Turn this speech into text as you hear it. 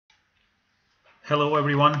Hello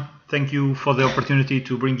everyone, thank you for the opportunity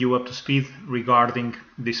to bring you up to speed regarding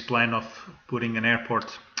this plan of putting an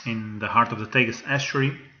airport in the heart of the Tagus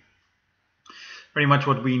Estuary. Very much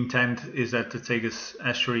what we intend is that the Tagus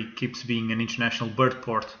Estuary keeps being an international bird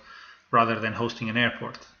port rather than hosting an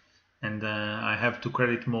airport. And I have to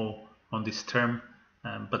credit Mo on this term,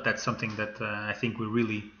 but that's something that I think we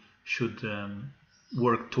really should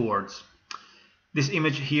work towards. This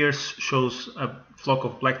image here shows a flock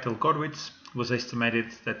of black-tailed godwits. It was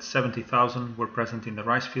estimated that 70,000 were present in the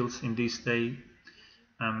rice fields in this day.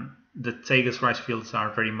 The Tagus rice fields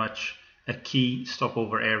are very much a key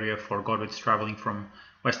stopover area for godwits traveling from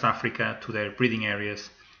West Africa to their breeding areas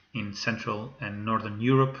in Central and Northern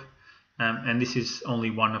Europe. And this is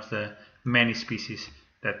only one of the many species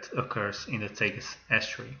that occurs in the Tagus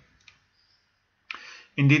Estuary.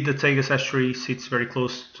 Indeed, the Tagus Estuary sits very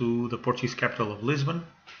close to the Portuguese capital of Lisbon,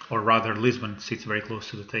 or rather Lisbon sits very close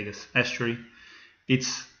to the Tagus Estuary.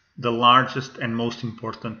 It's the largest and most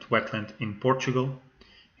important wetland in Portugal.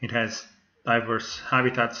 It has diverse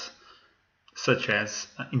habitats such as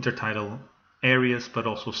intertidal areas, but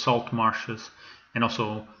also salt marshes and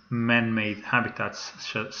also man-made habitats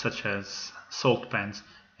such as salt pans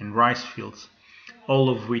and rice fields, all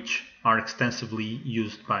of which are extensively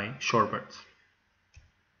used by shorebirds.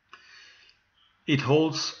 It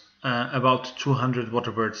holds about 200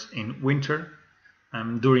 waterbirds in winter.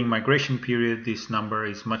 During migration period, this number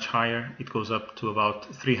is much higher. It goes up to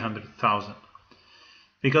about 300,000.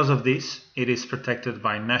 Because of this, it is protected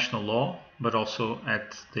by national law, but also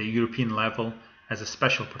at the European level as a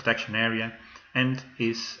special protection area, and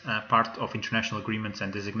is part of international agreements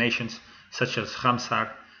and designations such as Ramsar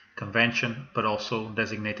Convention, but also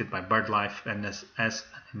designated by BirdLife and as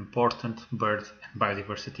an important bird and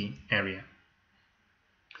biodiversity area.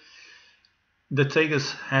 The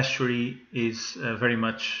Tagus Estuary is very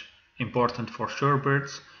much important for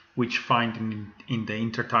shorebirds, which find in the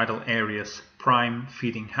intertidal areas prime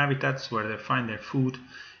feeding habitats where they find their food,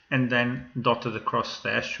 and then dotted across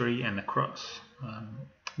the estuary and across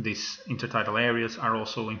these intertidal areas are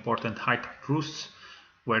also important high tide roosts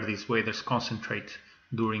where these waders concentrate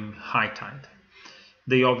during high tide.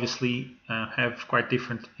 They obviously have quite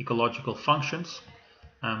different ecological functions,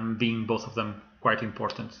 being both of them quite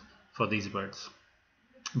important for these birds,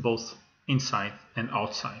 both inside and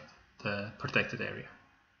outside the protected area.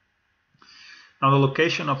 Now, the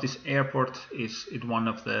location of this airport is in one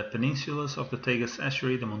of the peninsulas of the Tagus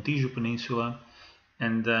Estuary, the Montijo Peninsula,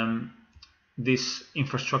 and this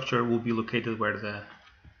infrastructure will be located where the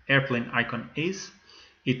airplane icon is.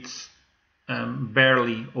 It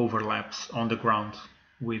barely overlaps on the ground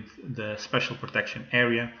with the special protection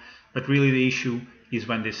area, but really the issue is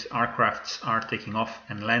when these aircrafts are taking off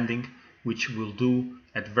and landing, which will do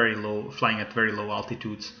at flying at very low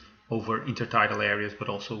altitudes over intertidal areas, but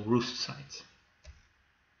also roost sites.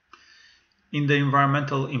 In the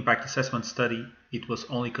environmental impact assessment study, it was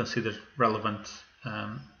only considered relevant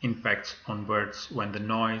impacts on birds when the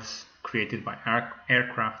noise created by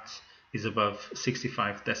aircrafts is above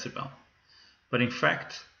 65 decibel. But in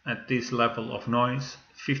fact, at this level of noise,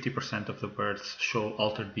 50% of the birds show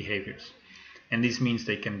altered behaviors. And this means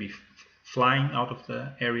they can be flying out of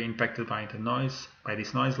the area impacted by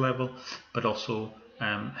this noise level, but also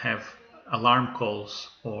have alarm calls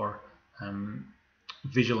or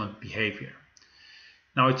vigilant behavior.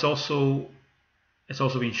 Now, it's also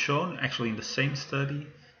been shown, actually in the same study,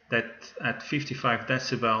 that at 55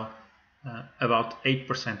 decibel, about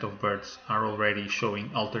 8% of birds are already showing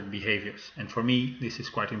altered behaviors. And for me, this is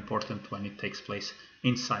quite important when it takes place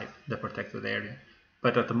inside the protected area.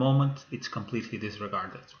 But at the moment, it's completely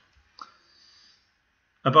disregarded.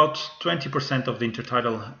 About 20% of the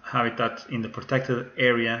intertidal habitat in the protected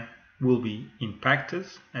area will be impacted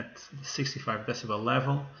at the 65 decibel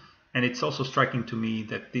level, and it's also striking to me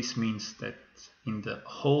that this means that in the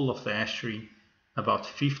whole of the estuary, about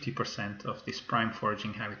 50% of these prime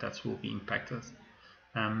foraging habitats will be impacted.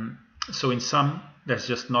 So in sum, there's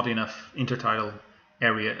just not enough intertidal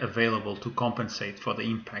area available to compensate for the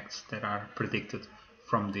impacts that are predicted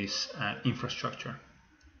from this infrastructure.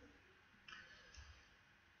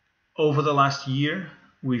 Over the last year,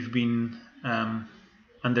 we've been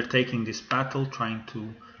undertaking this battle, trying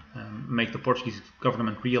to make the Portuguese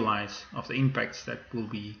government realize of the impacts that will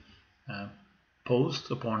be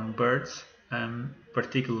posed upon birds,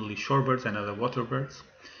 particularly shorebirds and other water birds.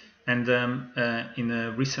 And in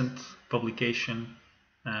a recent publication,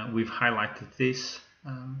 we've highlighted this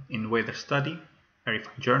in Weather Study,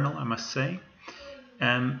 verified journal, I must say.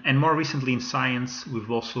 And more recently in Science, we've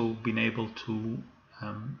also been able to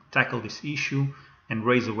tackle this issue and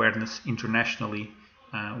raise awareness internationally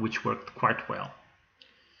which worked quite well.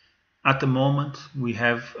 At the moment, we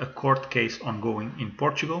have a court case ongoing in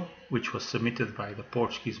Portugal, which was submitted by the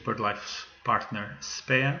Portuguese BirdLife partner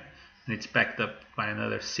SPEA, and it's backed up by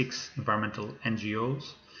another 6 environmental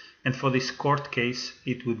NGOs. And for this court case,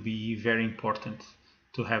 it would be very important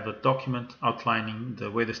to have a document outlining the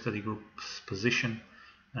weather study group's position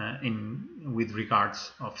with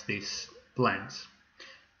regards of these plans.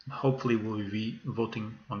 Hopefully we'll be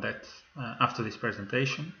voting on that after this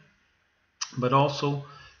presentation. But also,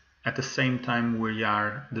 at the same time, we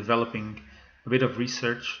are developing a bit of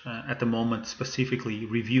research at the moment, specifically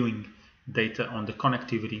reviewing data on the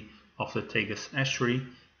connectivity of the Tagus Estuary,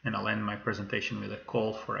 and I'll end my presentation with a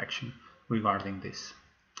call for action regarding this.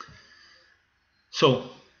 So,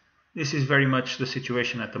 this is very much the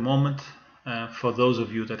situation at the moment. For those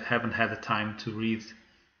of you that haven't had the time to read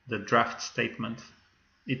the draft statement,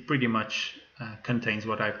 it pretty much contains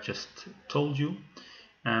what I've just told you,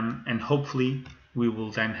 and hopefully we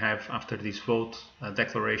will then have, after this vote, a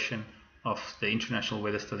declaration of the International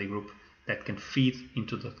Weather Study Group that can feed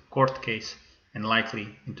into the court case and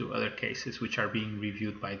likely into other cases which are being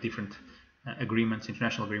reviewed by different agreements,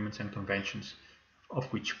 international agreements and conventions, of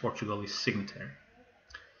which Portugal is signatory.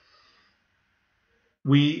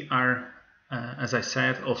 We are, as I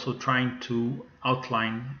said, also trying to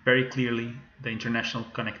outline very clearly the international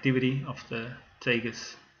connectivity of the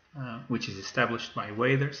Tagus, which is established by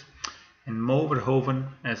waders. And Mo Verhoeven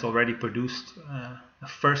has already produced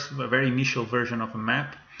a very initial version of a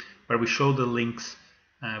map where we show the links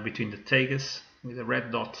between the Tagus with a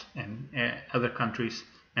red dot and other countries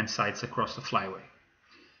and sites across the flyway.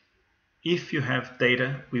 If you have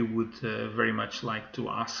data, we would very much like to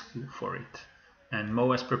ask you for it. And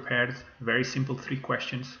Mo has prepared very simple 3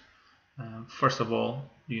 questions. First of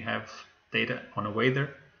all, do you have data on a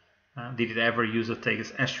wader? Did it ever use the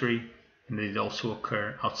Tagus Estuary? And did it also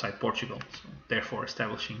occur outside Portugal? So therefore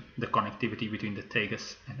establishing the connectivity between the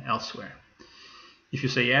Tagus and elsewhere. If you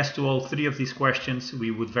say yes to all 3 of these questions,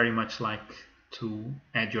 we would very much like to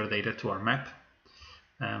add your data to our map.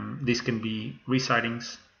 This can be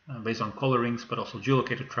resightings based on colorings, but also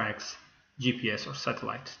geolocator tracks, GPS or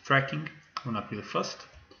satellite tracking. We're not really fussed.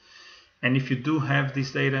 And if you do have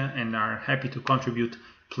this data and are happy to contribute,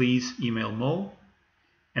 please email Mo.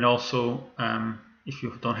 And also, if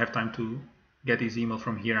you don't have time to get his email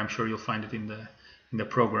from here, I'm sure you'll find it in the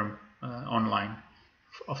program online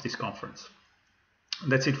of this conference.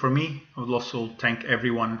 That's it for me. I would also thank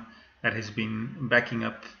everyone that has been backing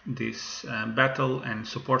up this battle and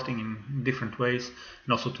supporting in different ways,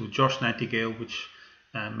 and also to Josh Nightingale, which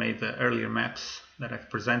made the earlier maps that I've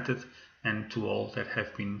presented, and to all that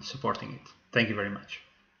have been supporting it. Thank you very much.